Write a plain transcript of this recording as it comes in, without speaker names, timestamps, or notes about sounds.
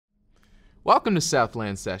Welcome to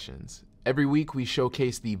Southland Sessions. Every week we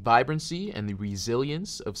showcase the vibrancy and the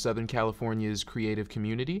resilience of Southern California's creative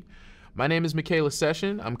community. My name is Mekala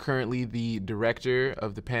Session. I'm currently the director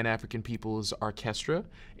of the Pan Afrikan Peoples Arkestra,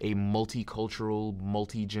 a multicultural,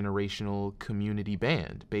 multi-generational community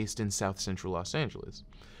band based in South Central Los Angeles.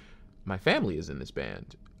 My family is in this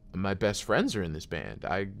band. My best friends are in this band.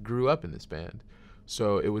 I grew up in this band.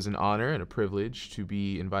 So it was an honor and a privilege to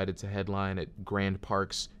be invited to headline at Grand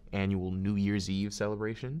Park's annual New Year's Eve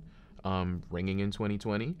celebration, ringing in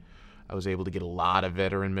 2020. I was able to get a lot of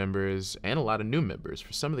veteran members and a lot of new members.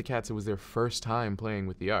 For some of the cats, it was their first time playing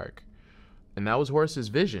with the Ark. And that was Horace's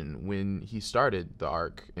vision when he started the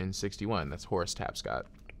Ark in '61. That's Horace Tapscott,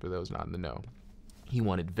 for those not in the know. He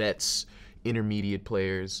wanted vets, intermediate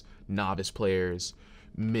players, novice players,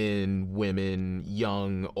 men, women,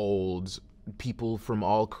 young, old, people from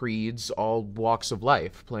all creeds, all walks of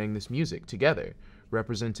life playing this music together,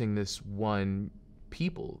 representing this one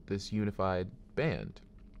people, this unified band.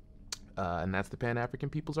 And that's the Pan Afrikan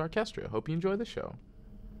Peoples Arkestra. Hope you enjoy the show.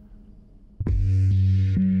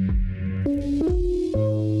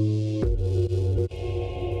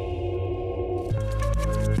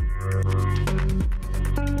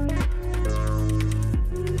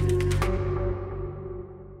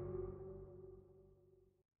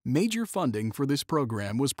 Major funding for this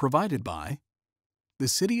program was provided by the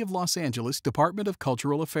City of Los Angeles Department of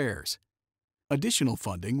Cultural Affairs. Additional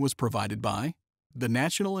funding was provided by the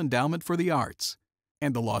National Endowment for the Arts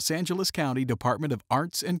and the Los Angeles County Department of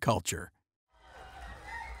Arts and Culture.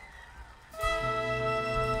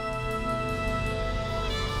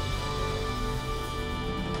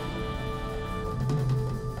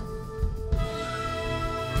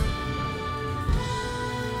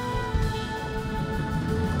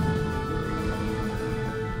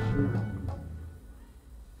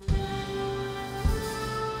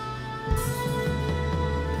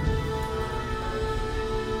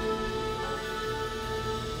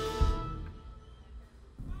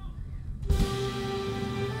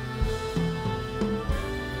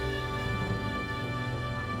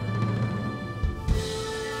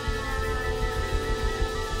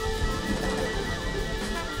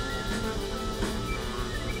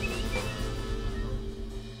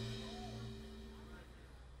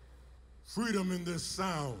 Freedom in this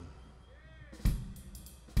sound,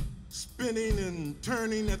 spinning and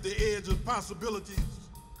turning at the edge of possibilities,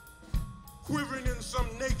 quivering in some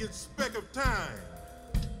naked speck of time,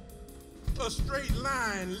 a straight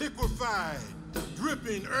line liquefied,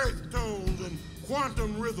 dripping earth tones and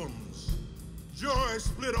quantum rhythms, joy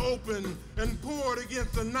split open and poured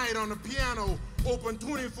against the night on a piano open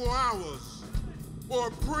 24 hours, or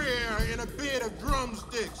prayer in a bed of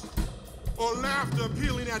drumsticks, or laughter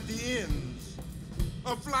peeling at the ends.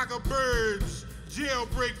 A flock of birds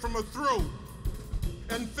jailbreak from a throat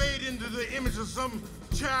and fade into the image of some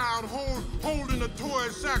child holding a toy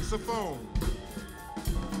saxophone.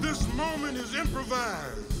 This moment is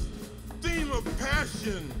improvised, theme of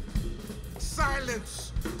passion,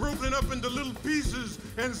 silence broken up into little pieces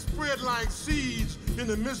and spread like seeds in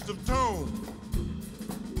the midst of tone.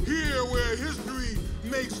 Here where history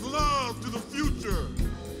makes love to the future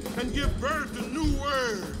and give birth to new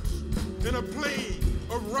words in a plate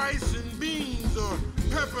of rice and beans or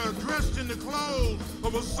pepper dressed in the clothes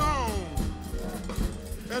of a song,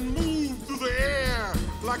 and move through the air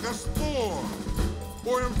like a spore,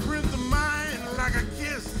 or imprint the mind like a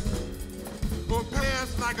kiss, or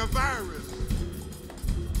pass like a virus.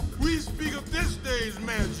 We speak of this day's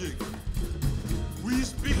magic. We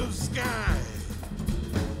speak of sky.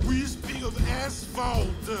 We speak of asphalt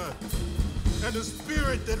and the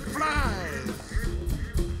spirit that flies.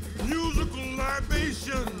 Musical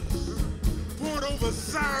libations poured over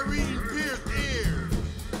siren-pierced ears.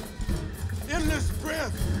 Endless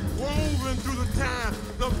breath woven through the time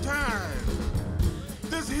of time.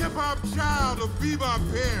 This hip-hop child of bebop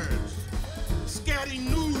parents, scatting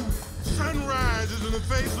new sunrises in the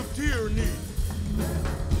face of tyranny.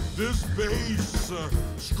 This bass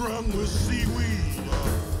strung with seaweed,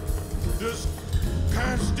 this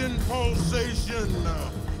constant pulsation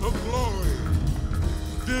of glory,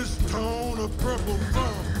 this tone of purple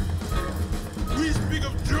funk. We speak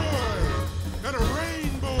of joy and a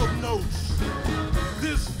rainbow of notes.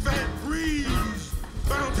 This fat breeze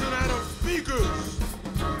bouncing out of speakers.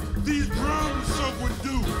 These drums soaked with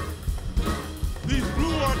dew. These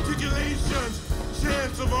blue articulations,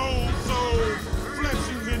 chants of old souls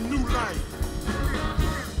flexing in new light.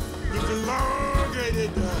 This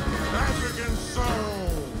elongated African song.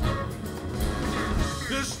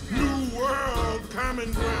 This new world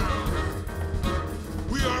common ground.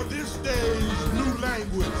 We are this day's new light.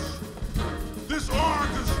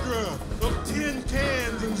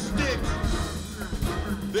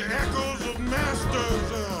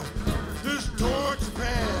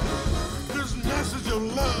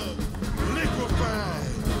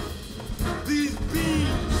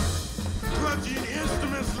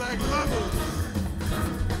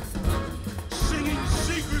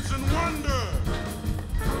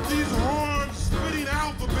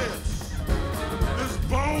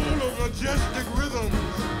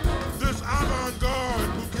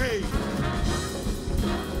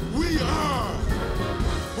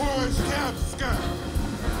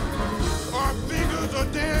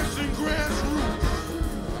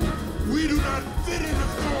 fit into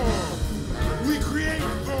form. We create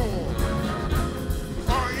form.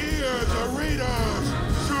 Our ears are radars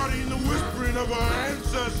charting the whispering of our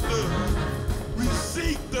ancestors. We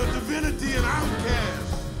seek the divinity in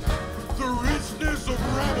outcasts, the richness of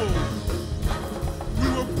rebels. We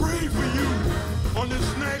will pray for you on this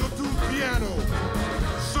snaggletooth piano.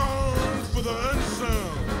 Songs for the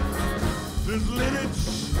unsung. This lineage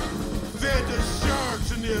fed the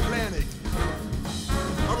sharks in the Atlantic.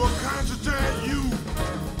 I will concentrate you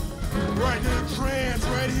right in a trance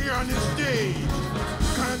right here on this stage.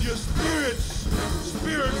 Conjure spirits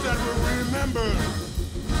that will remember.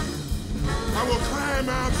 I will climb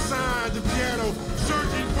outside the piano,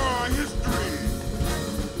 searching for our history.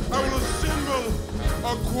 I will assemble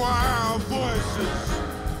a choir of voices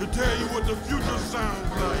to tell you what the future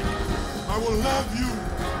sounds like. I will love you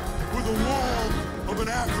with the warmth of an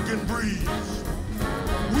African breeze.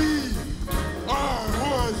 We are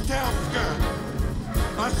Horace Tapscott.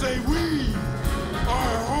 I say we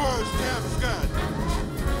are Horace Tapscott.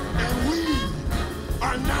 And we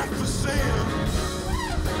are not for sale.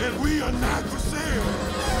 And we are not for sale.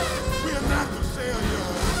 We are not for sale,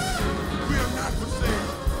 y'all. We are not for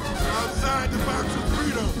sale. Outside the box of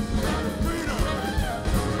freedom. Freedom.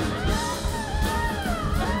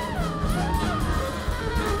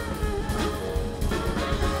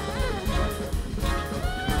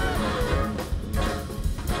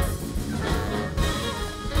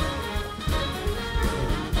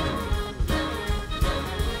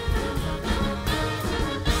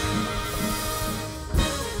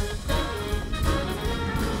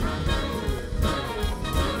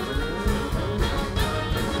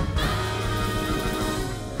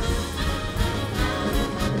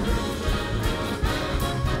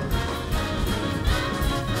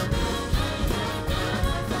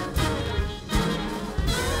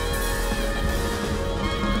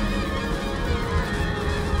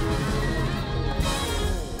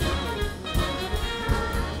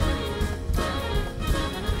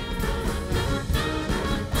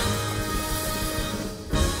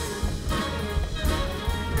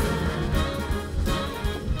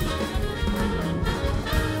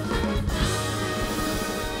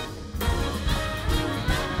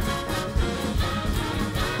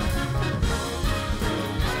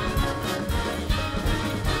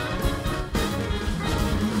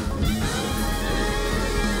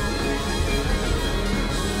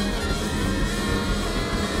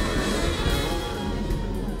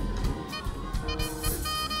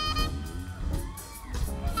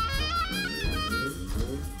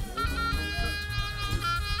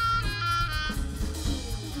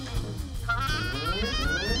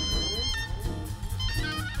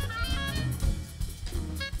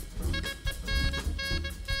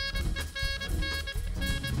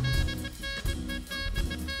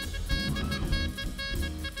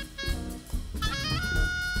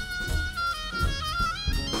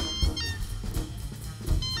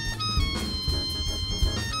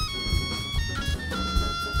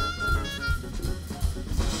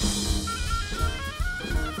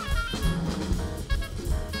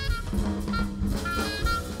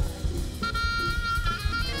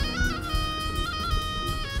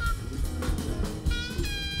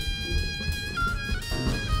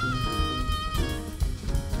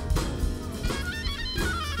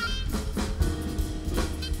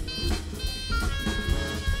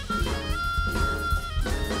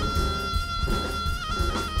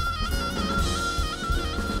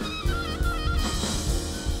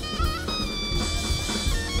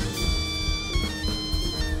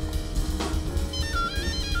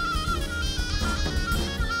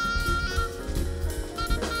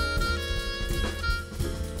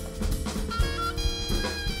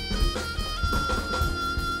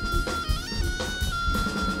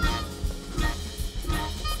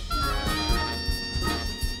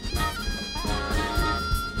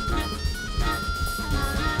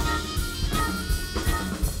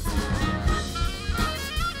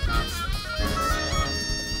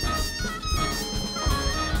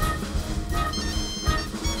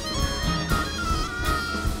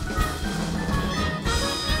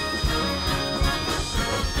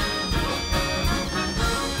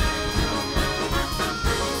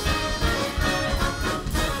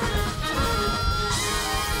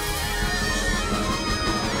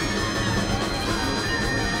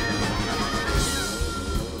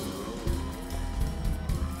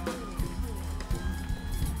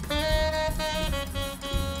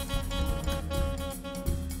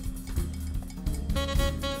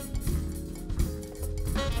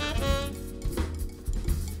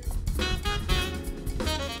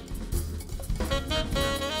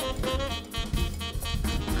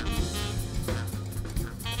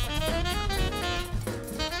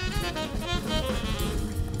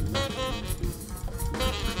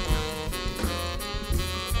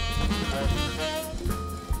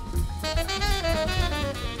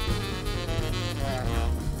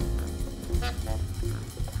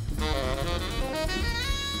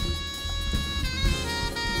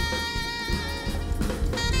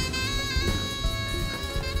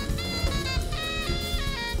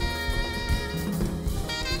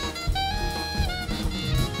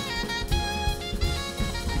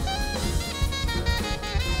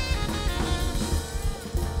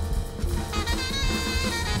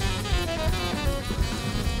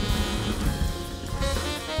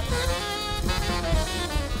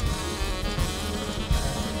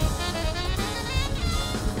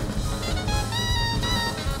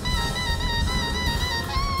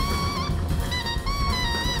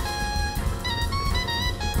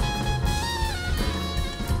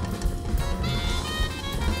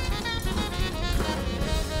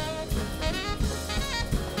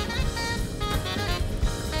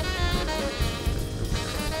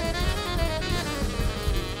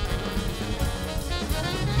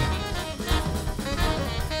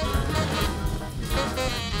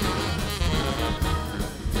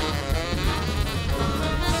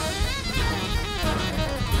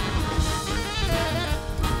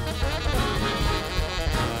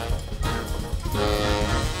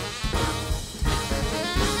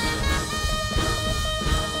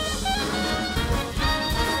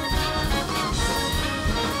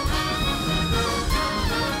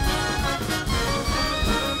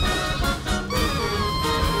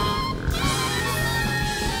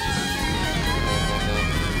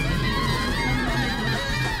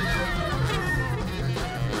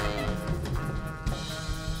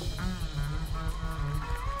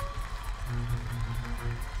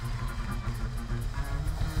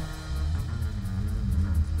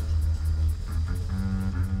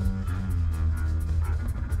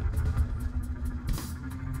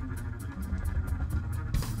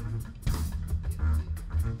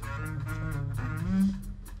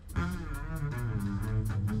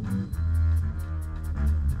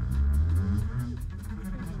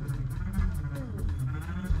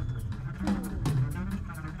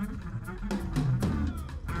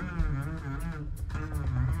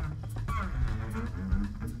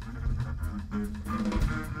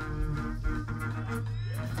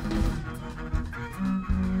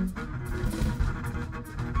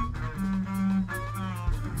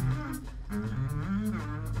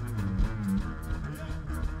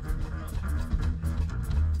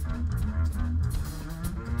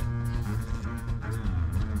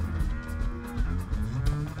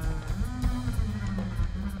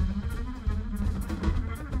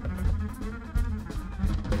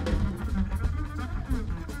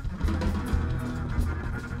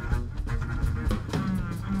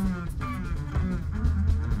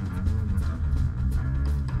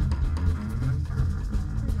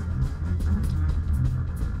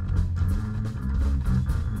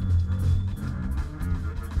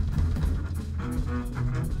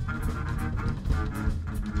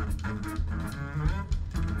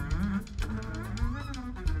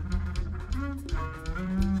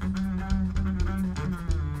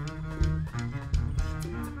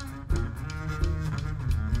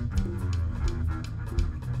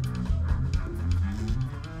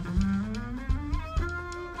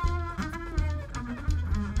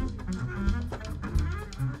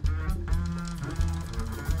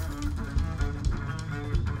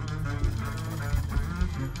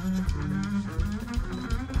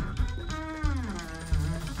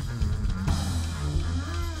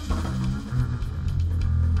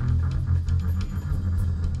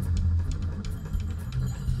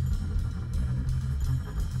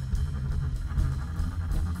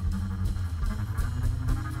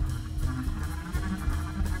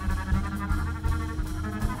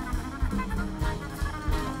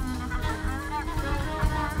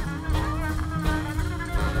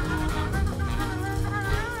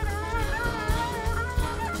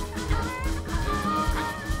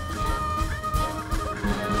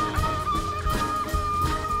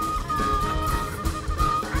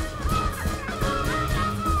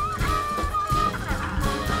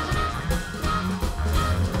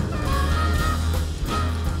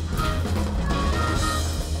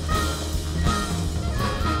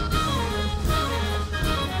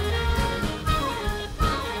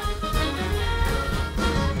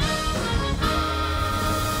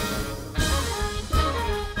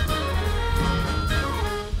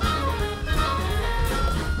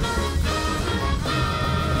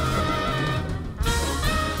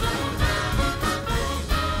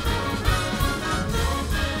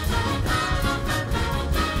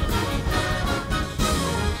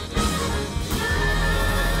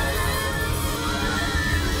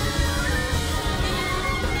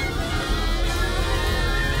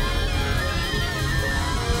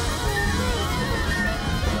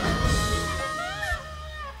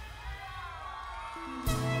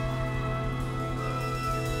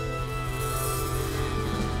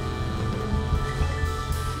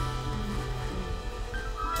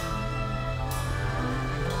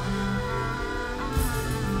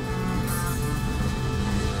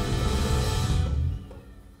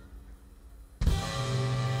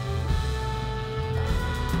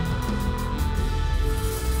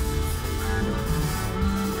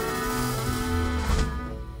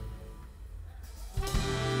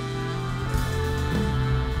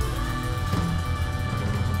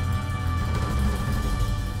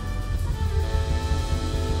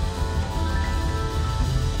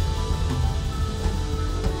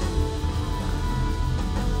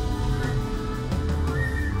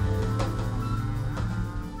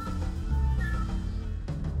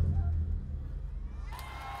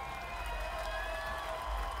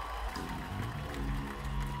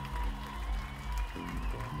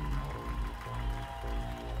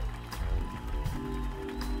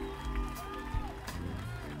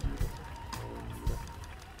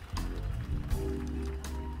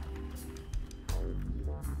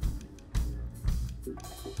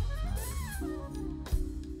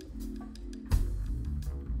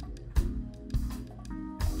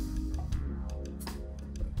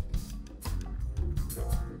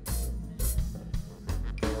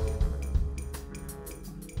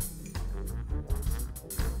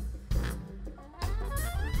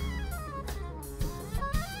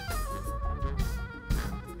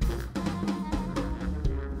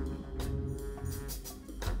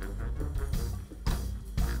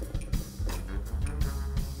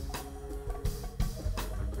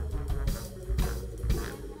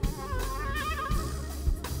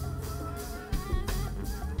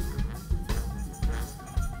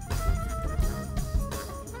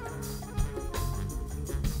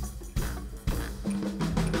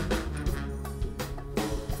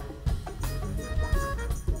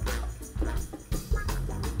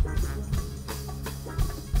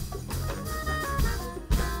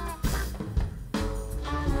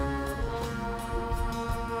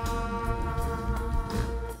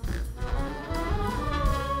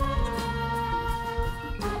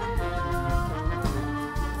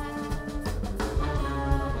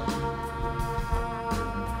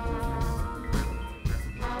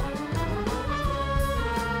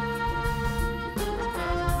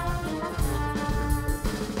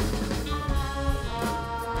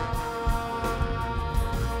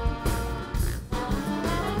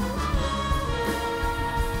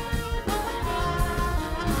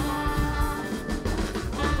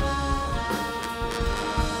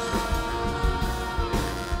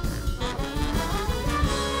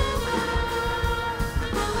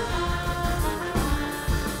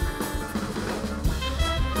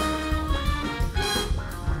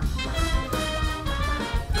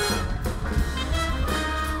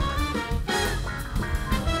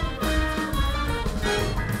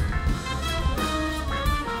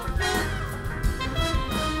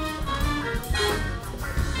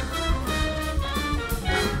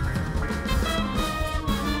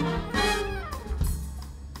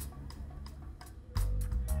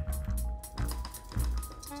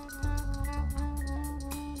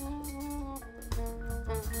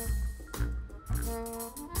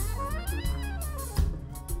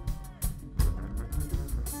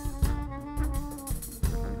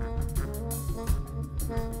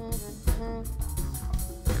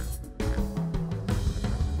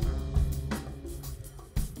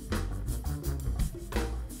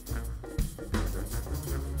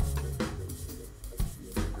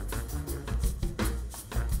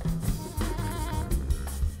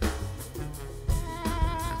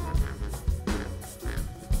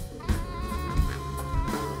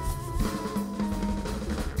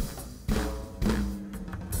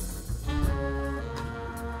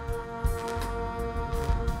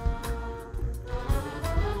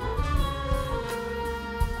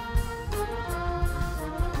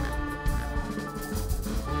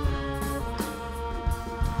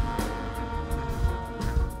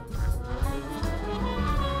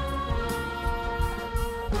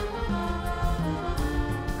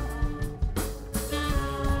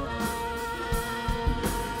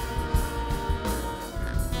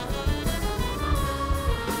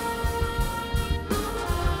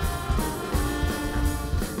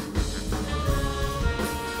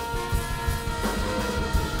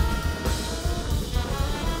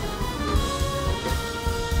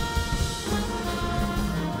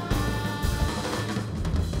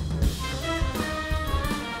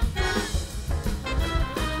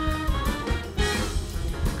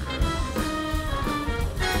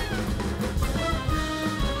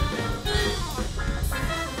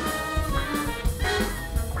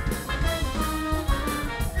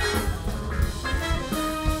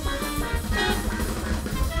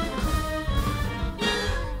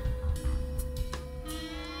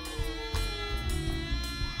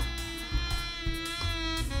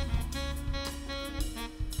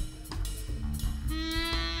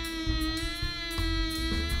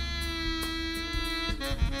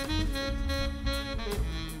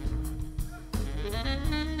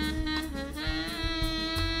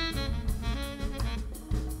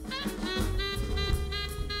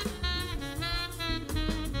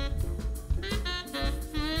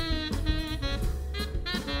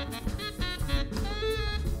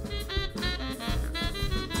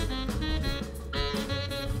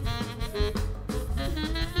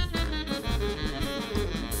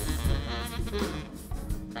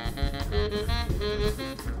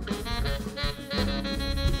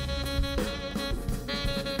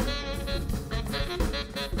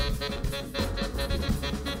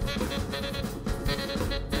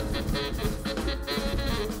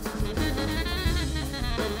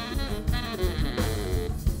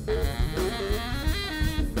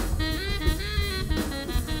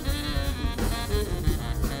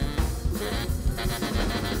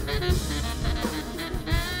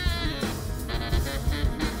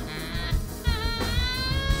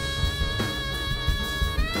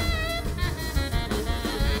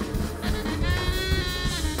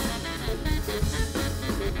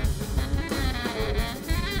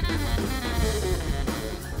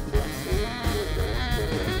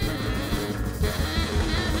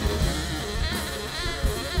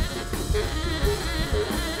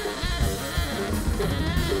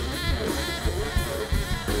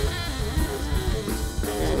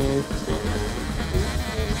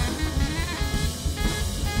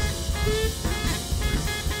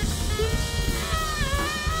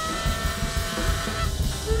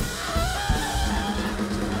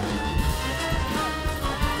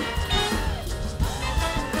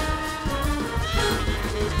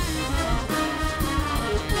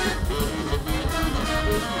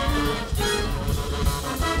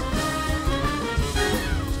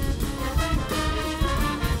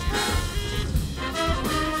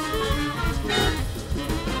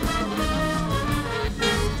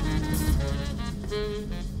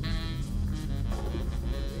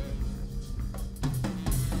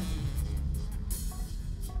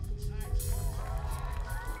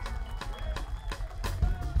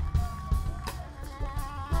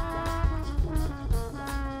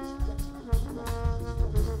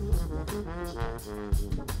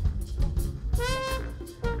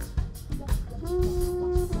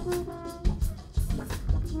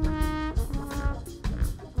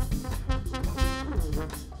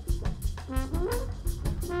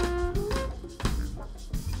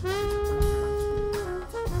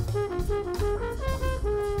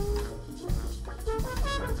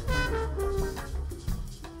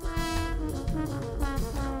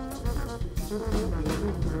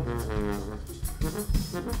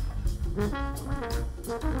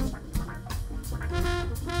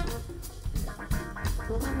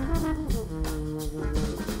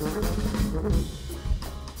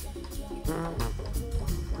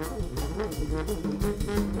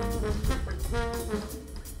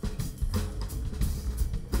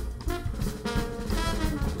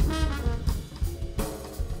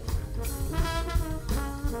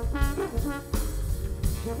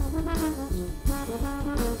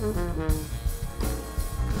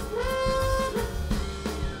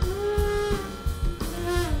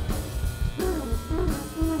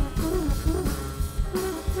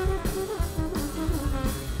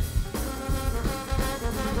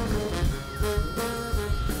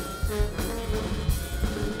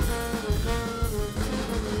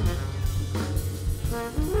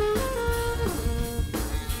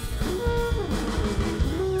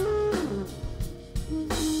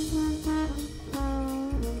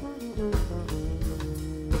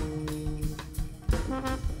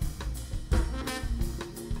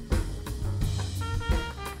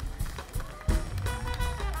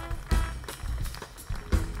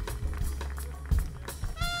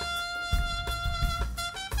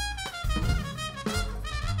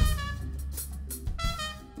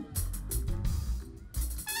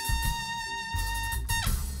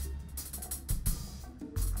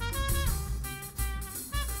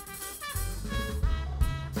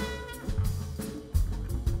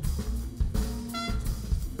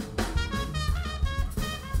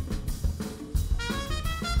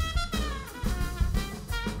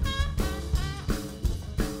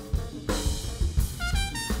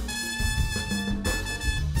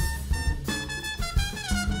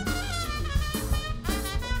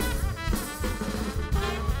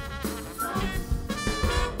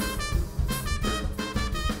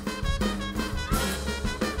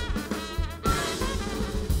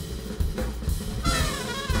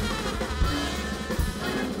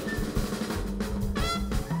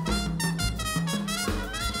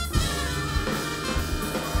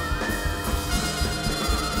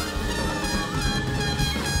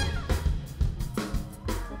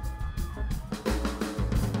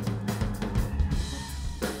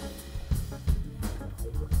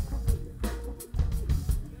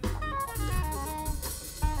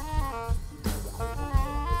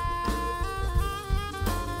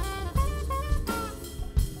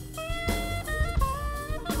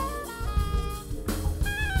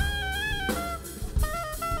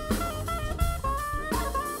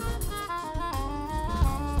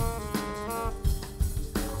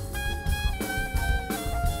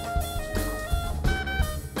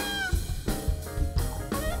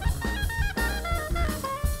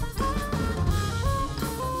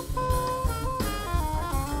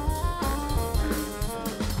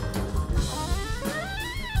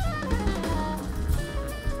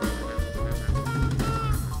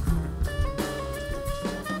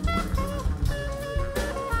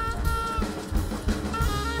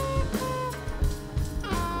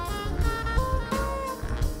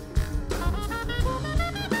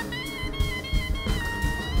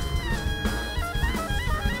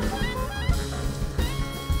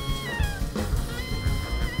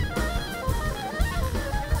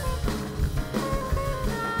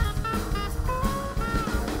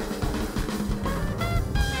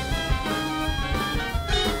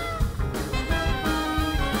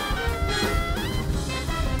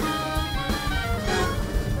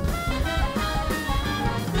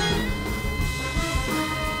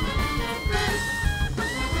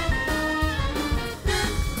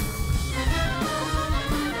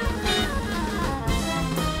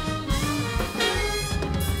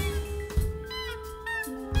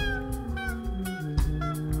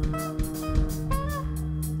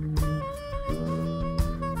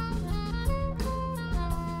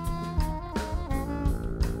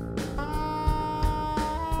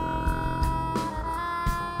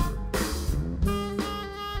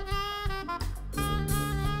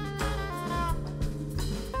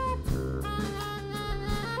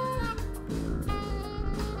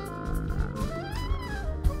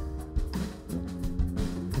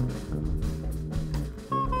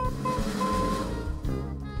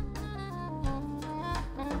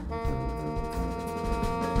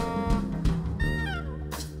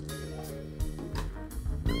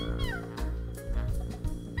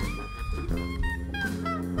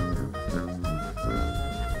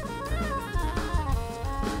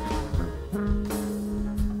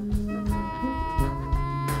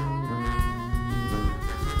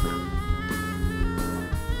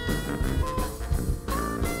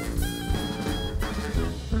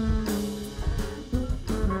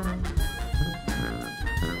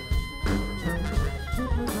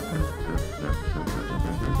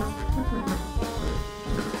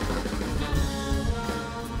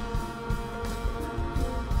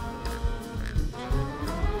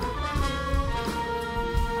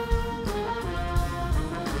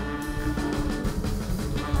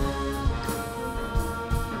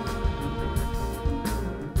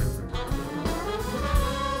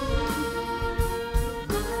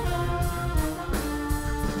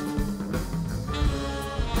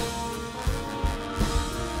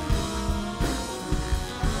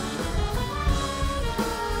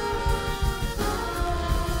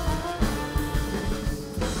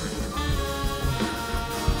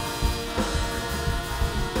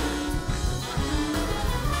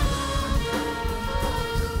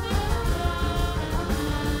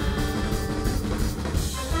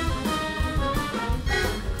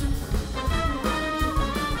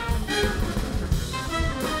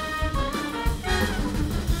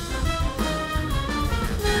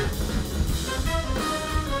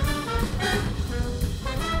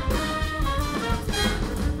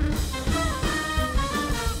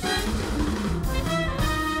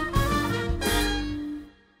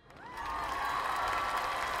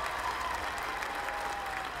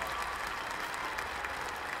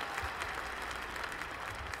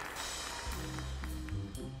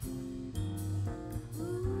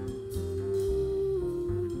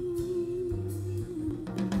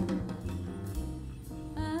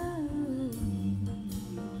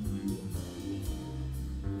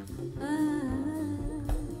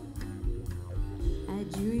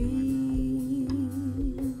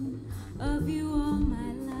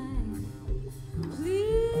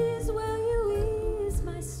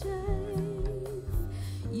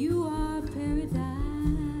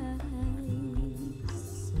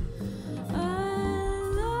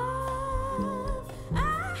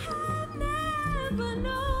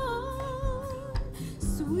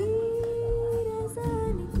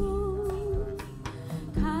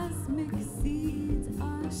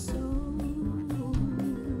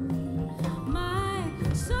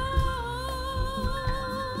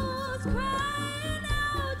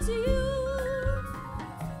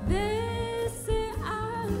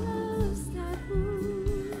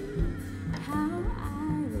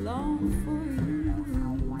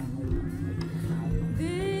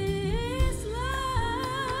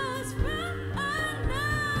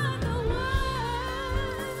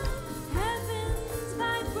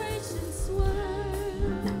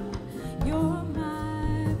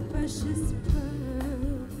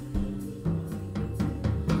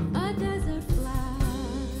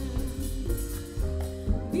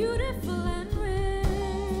 beautiful and rare.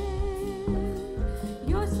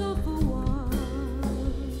 Your soulful walks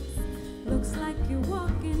looks like you're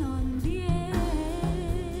walking on the air.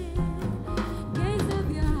 Gaze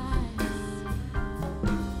of your eyes,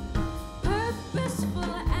 purposeful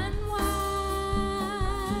and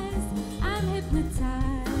wise. I'm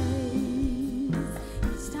hypnotized.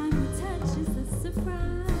 Each time you touch is a surprise.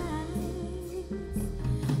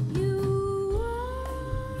 You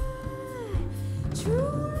are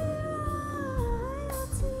truly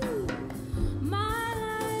royalty. My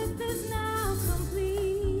life is now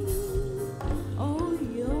complete. Oh,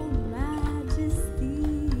 your majesty.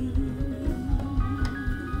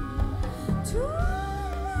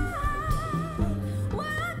 Tonight,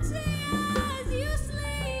 watching as you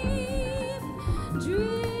sleep,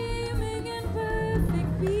 dreaming in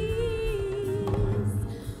perfect peace,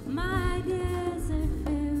 my desert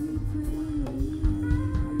fairy queen.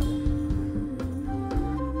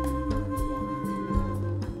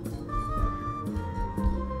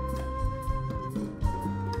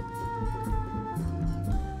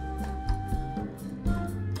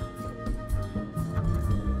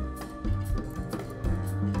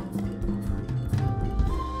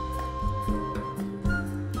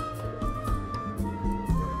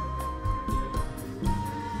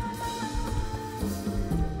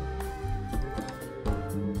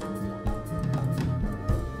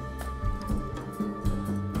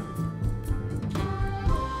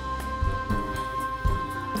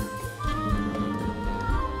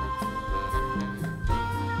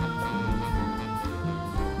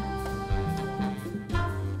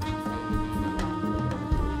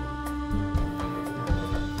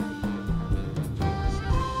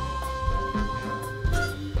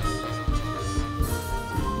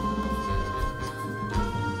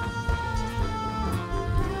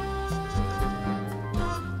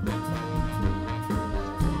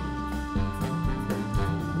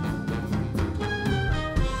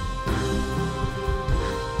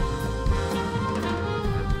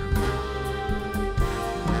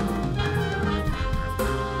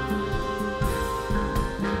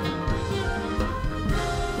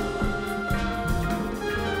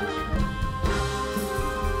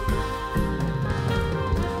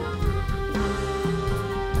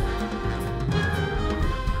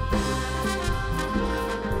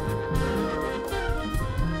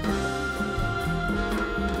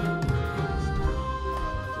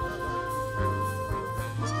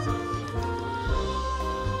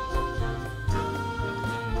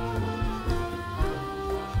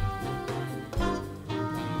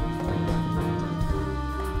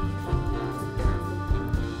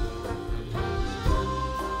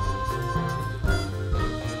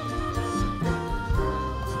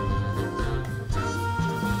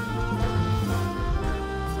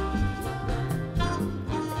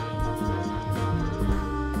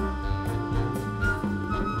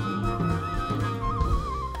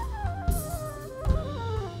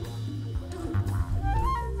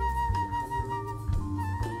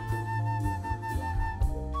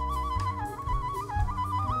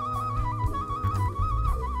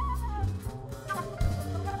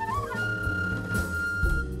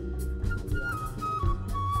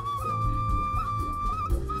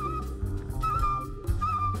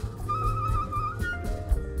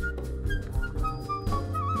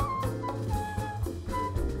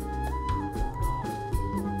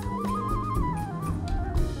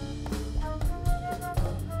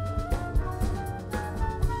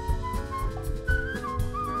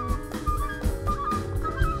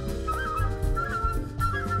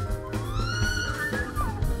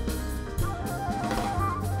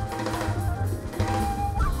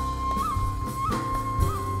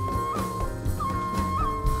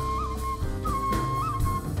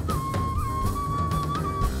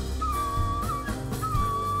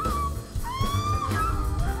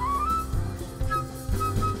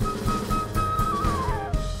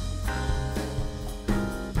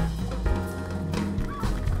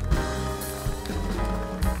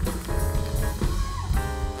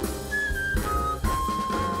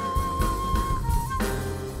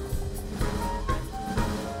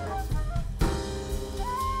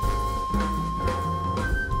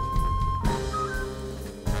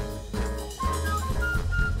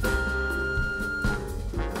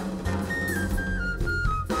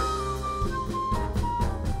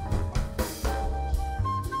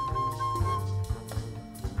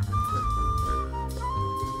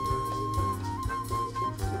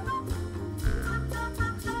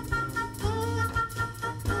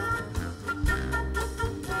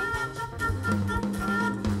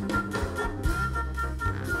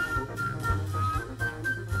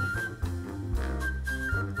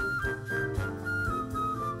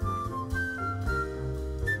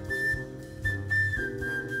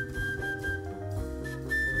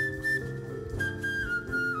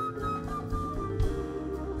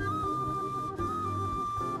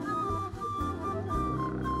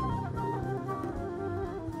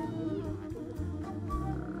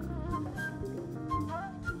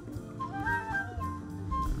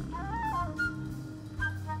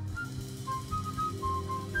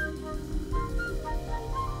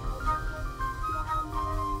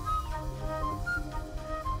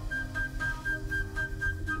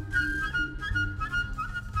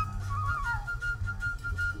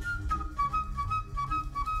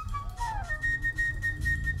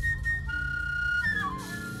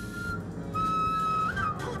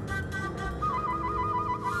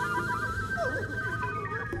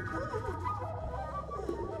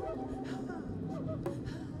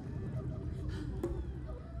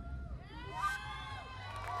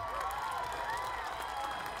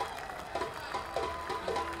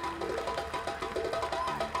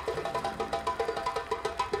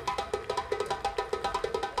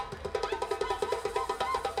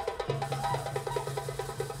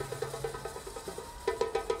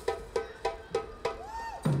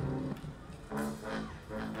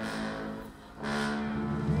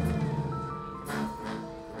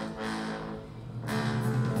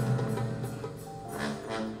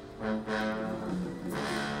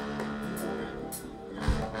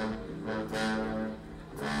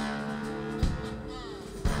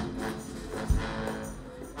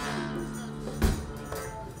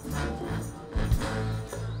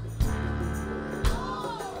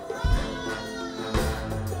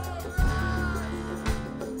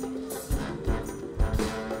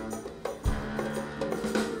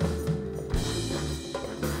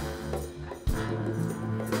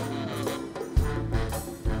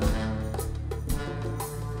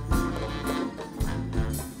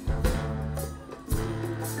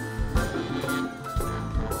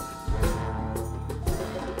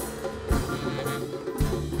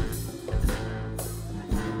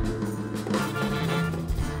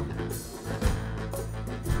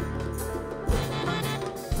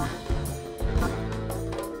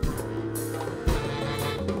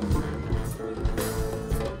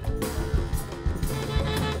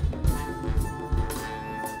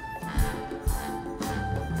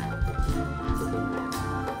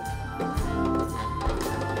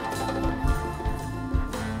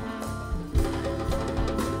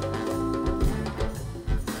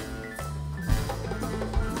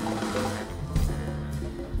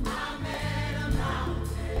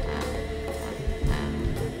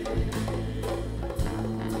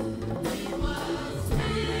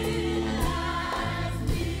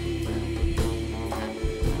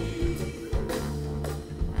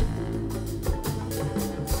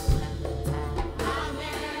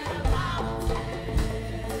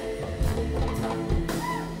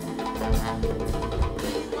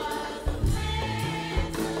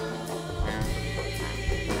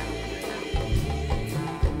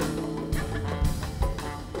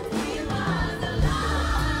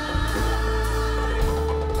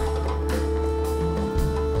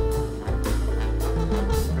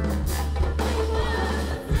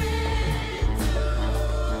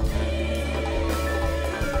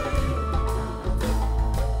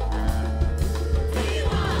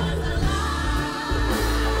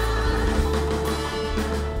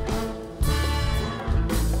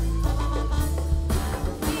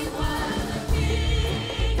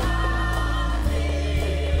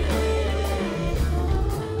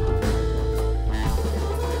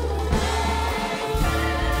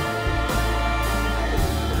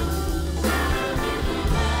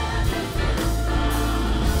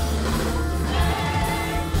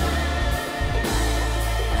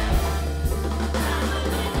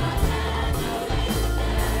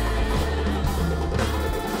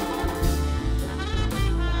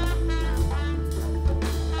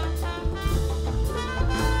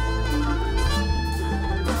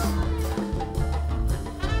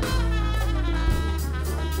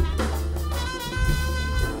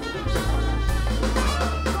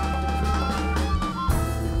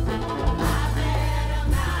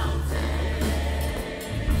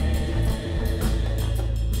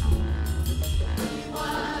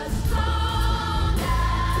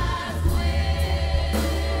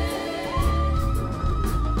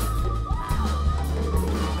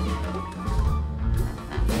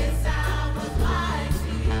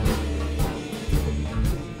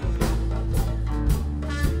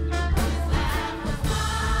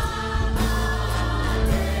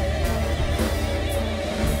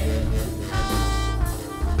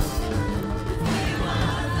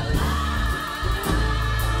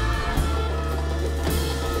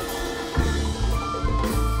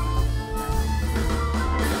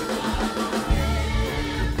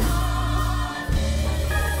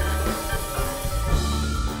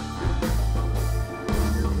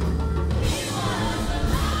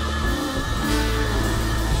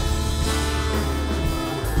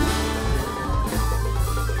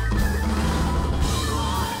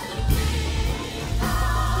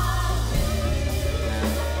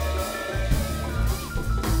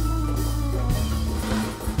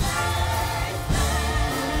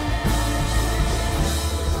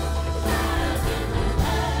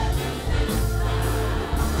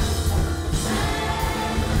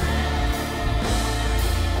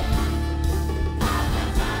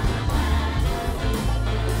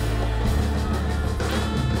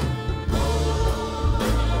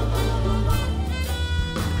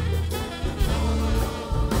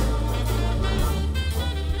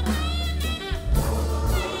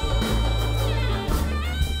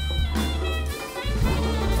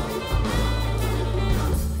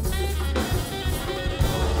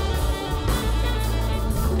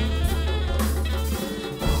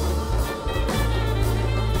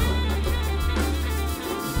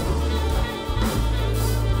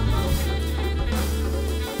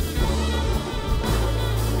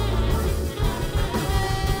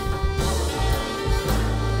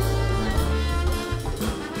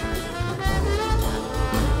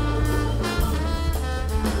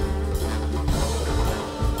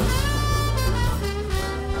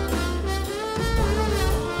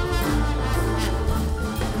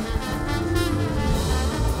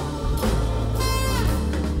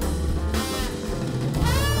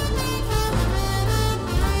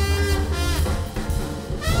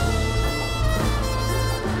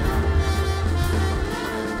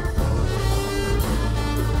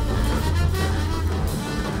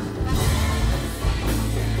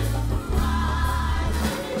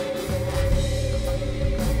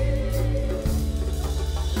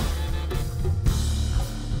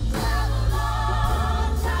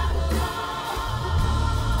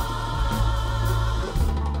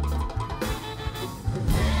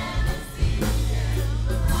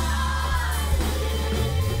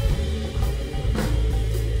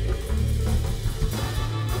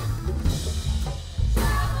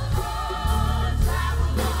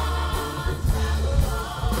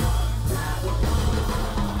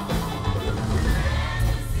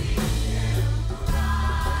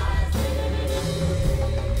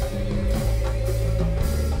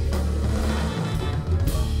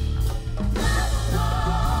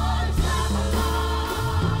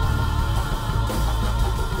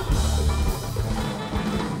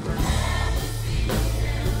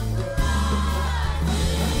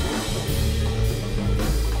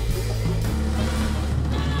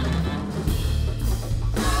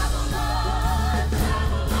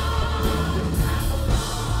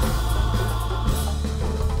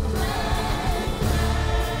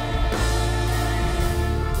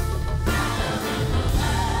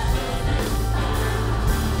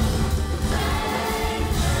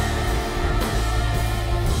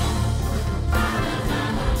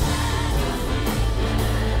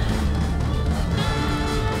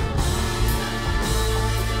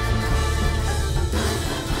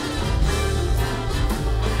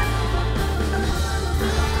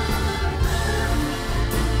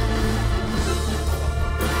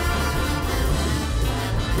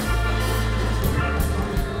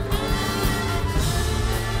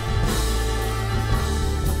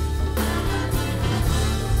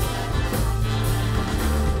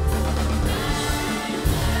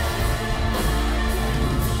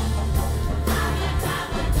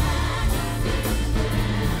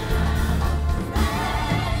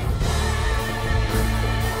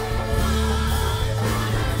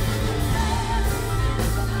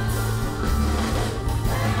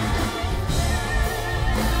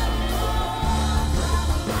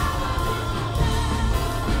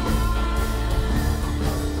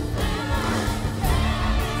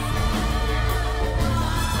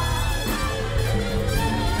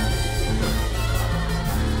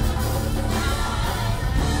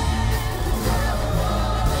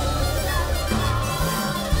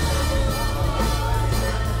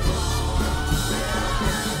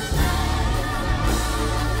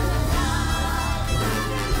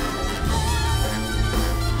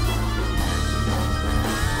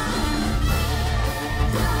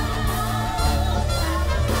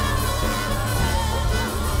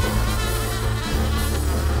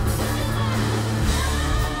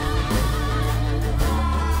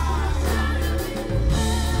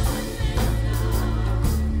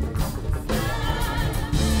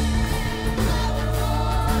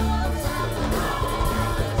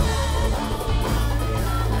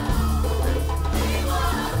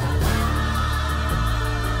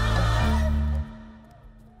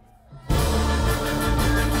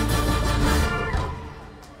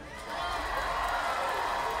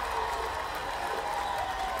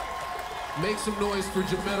 Make some noise for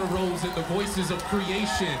Jametta Rose and the Voices of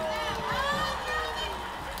Creation.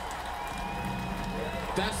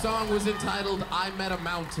 That song was entitled I Met a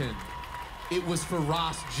Mountain. It was for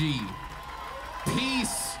Ross G.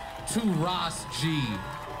 Peace to Ross G.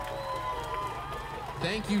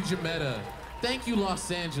 Thank you, Jametta. Thank you,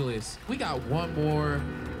 Los Angeles. We got one more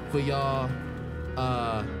for y'all.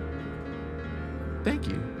 Thank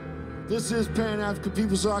you. This is Pan Afrikan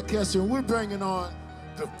Peoples Arkestra, and we're bringing on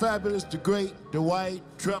the fabulous, the great, the white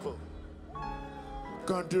treble.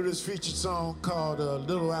 Gonna do this featured song called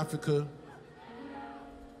Little Africa.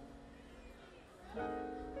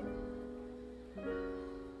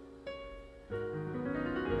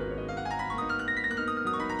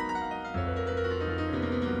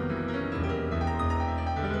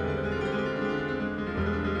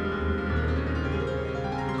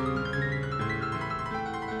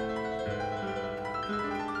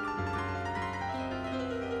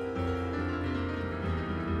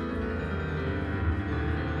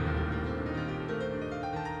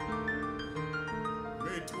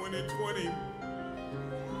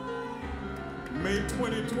 May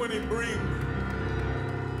 2020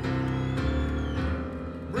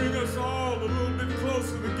 bring us all a little bit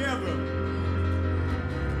closer together.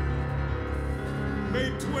 May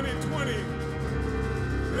 2020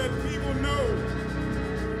 let people know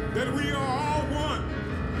that we are all one.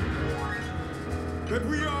 That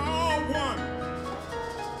we are all one.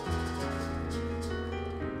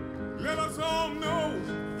 Let us all know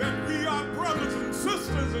that we are brothers and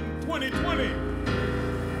sisters in 2020.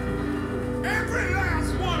 Every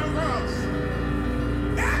last one of us.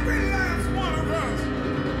 Every last one of us.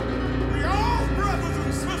 We all brothers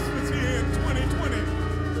and sisters here in 2020.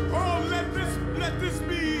 Oh, let this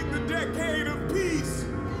be the decade of peace.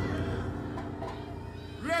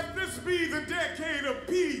 Let this be the decade of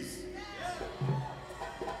peace.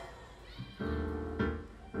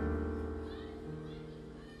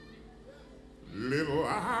 Little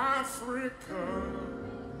Africa,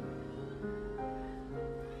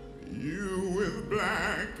 you with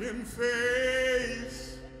blackened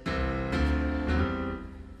face,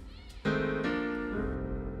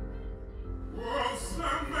 well,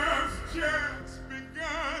 summer's just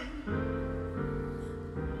begun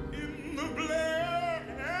in the blazing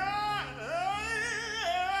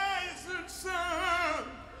sun.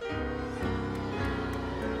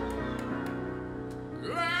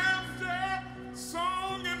 Laughter,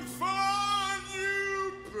 song, and fun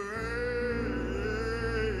you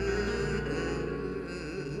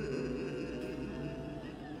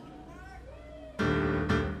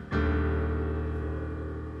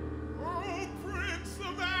oh, Prince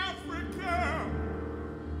of Africa,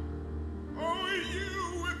 oh,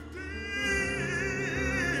 you with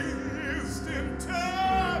distant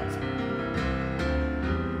touch.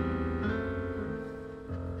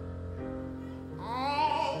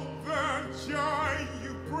 All the joy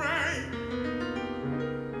you bring,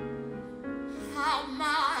 how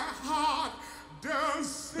my heart does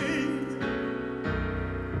sing.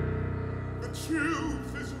 The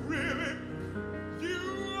truth is really you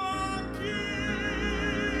are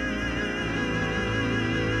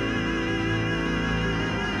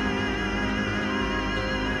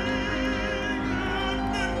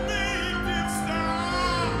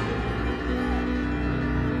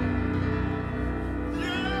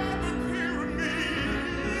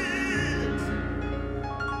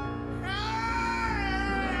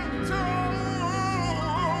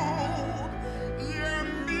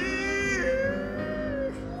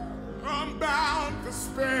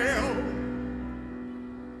spell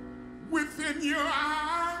within your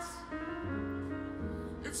eyes.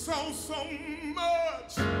 It's so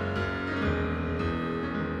much.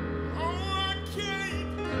 Oh,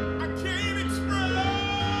 I can't express.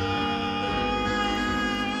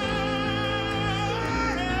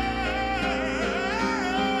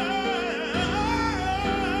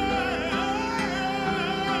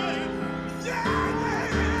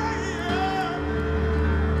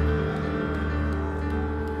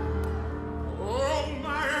 Oh,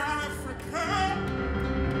 my Africa,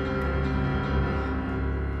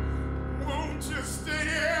 won't you stay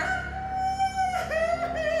here?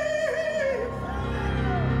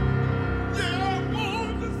 Yeah,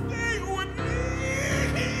 won't you stay with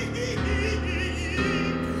me?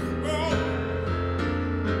 Oh,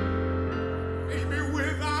 maybe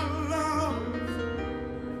without love,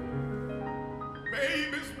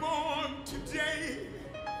 baby's born today.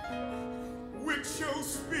 With your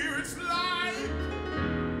spirit's light,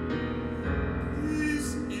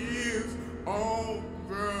 peace is all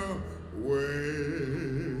the way.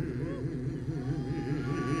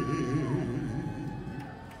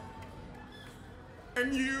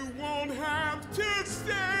 and you won't have to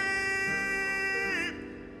stay.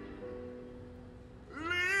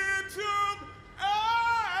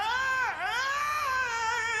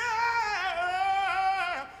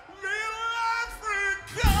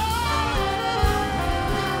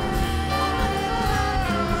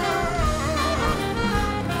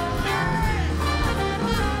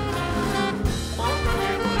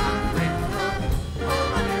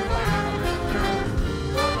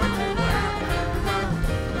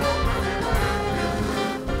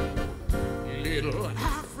 Little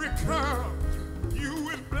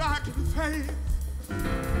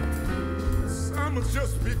summer's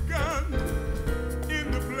just begun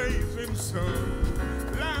in the blazing sun.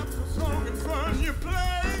 Laughter, song, and fun you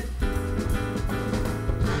play.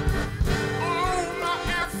 Oh, my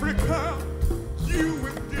Africa, you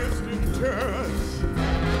with distant touch.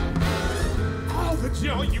 All the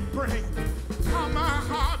joy you bring, how my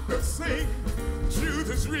heart will sing. Truth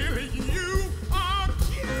is really you are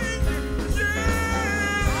king. Yeah.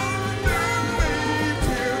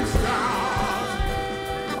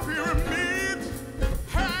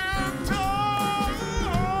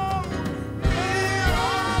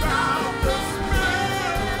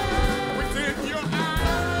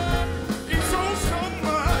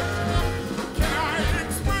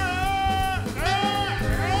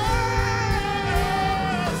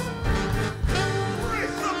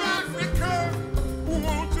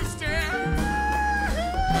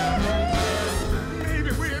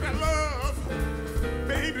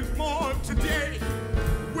 Today,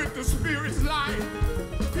 with the Spirit's light,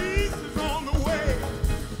 peace is on the way.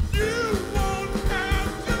 You won't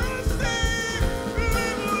have to stay,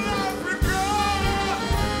 little Africa.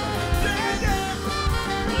 Yeah, yeah,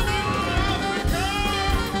 little Africa.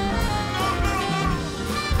 No, no,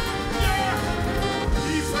 yeah.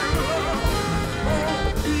 Peace and love, oh,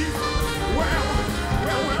 peace. Well,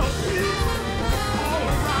 peace all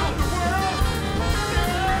around the world.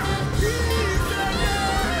 Yeah, peace, yeah, yeah.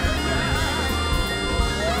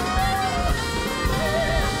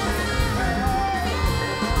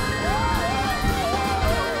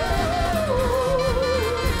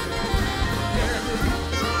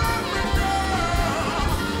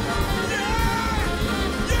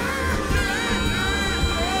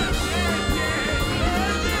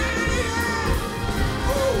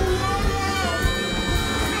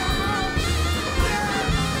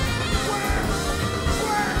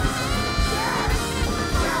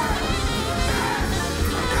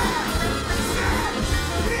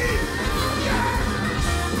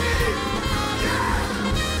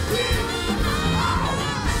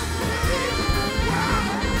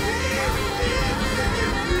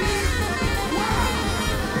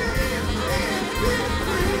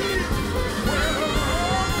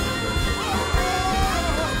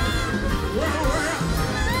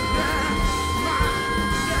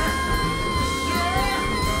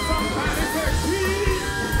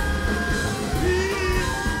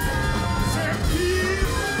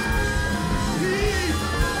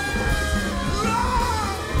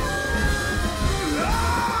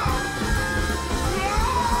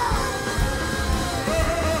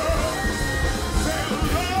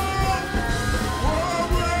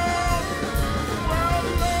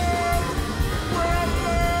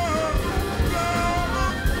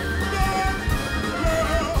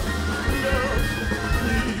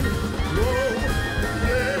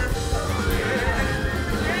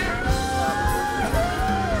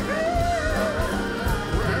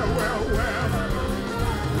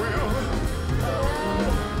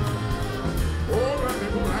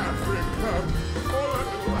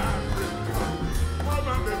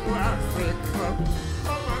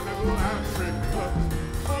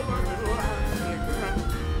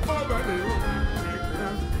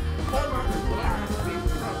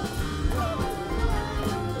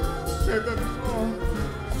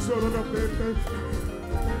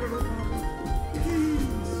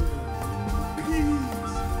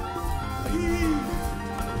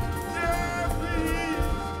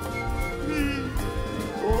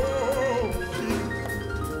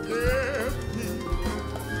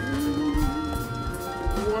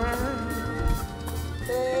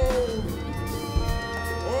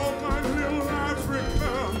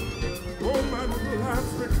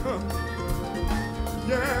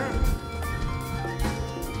 Yeah.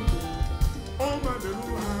 Oh, my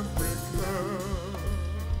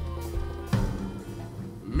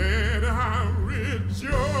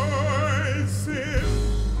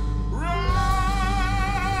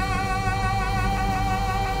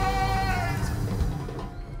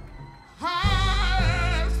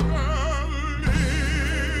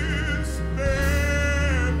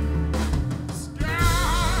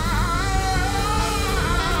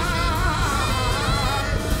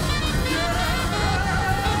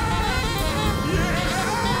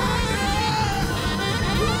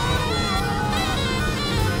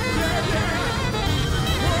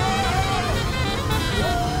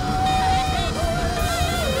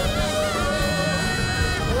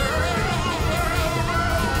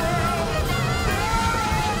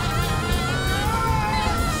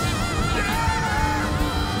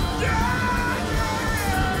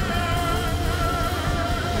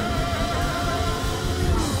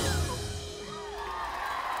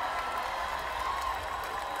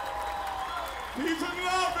Peace and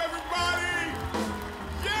love, everybody.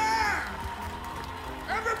 Yeah.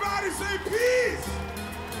 Everybody say peace.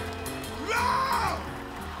 Love.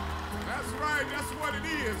 That's right. That's what it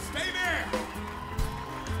is. Stay there.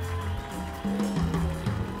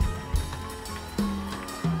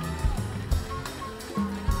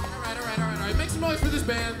 All right. Make some noise for this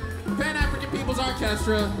band, Pan Afrikan Peoples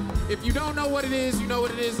Arkestra. If you don't know what it is, you know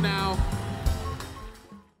what it is now.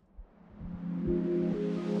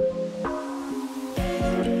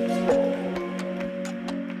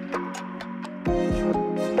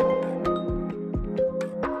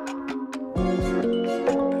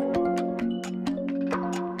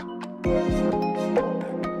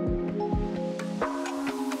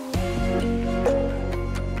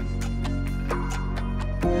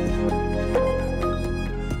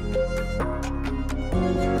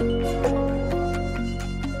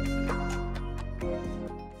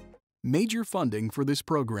 Major funding for this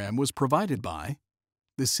program was provided by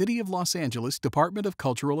the City of Los Angeles Department of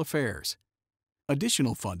Cultural Affairs.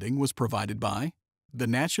 Additional funding was provided by the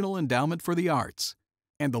National Endowment for the Arts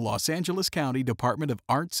and the Los Angeles County Department of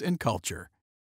Arts and Culture.